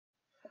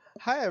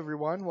Hi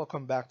everyone,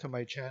 welcome back to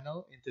my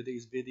channel. In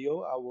today's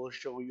video, I will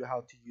show you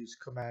how to use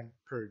command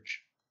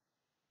purge.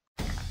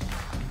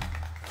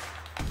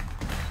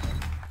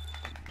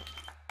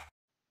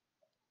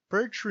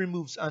 Purge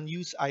removes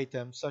unused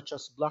items such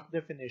as block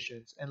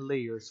definitions and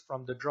layers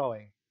from the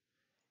drawing.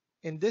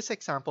 In this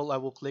example, I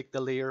will click the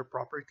layer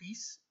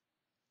properties.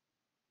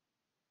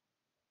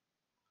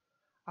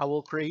 I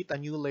will create a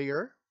new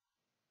layer.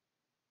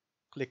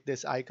 Click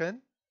this icon.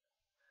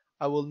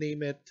 I will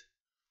name it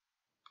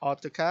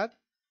AutoCAD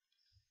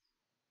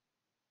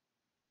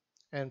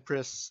and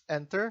press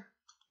enter.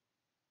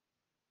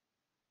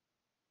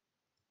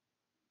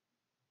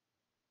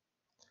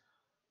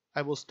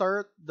 I will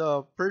start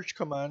the purge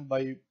command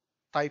by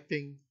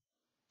typing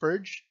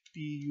purge,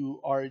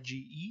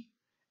 P-U-R-G-E,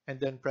 and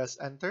then press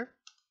enter.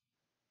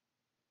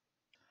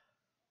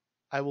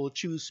 I will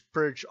choose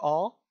purge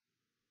all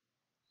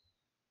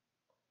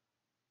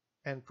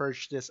and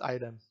purge this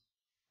item.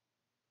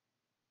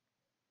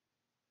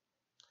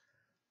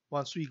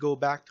 Once we go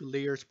back to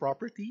layers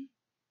property,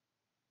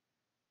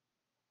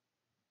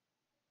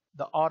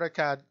 the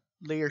AutoCAD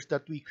layers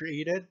that we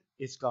created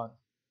is gone.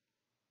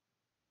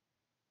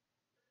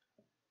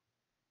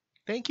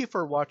 Thank you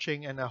for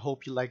watching and I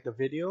hope you liked the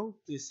video.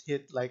 Please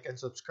hit like and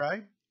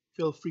subscribe.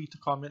 Feel free to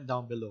comment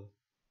down below.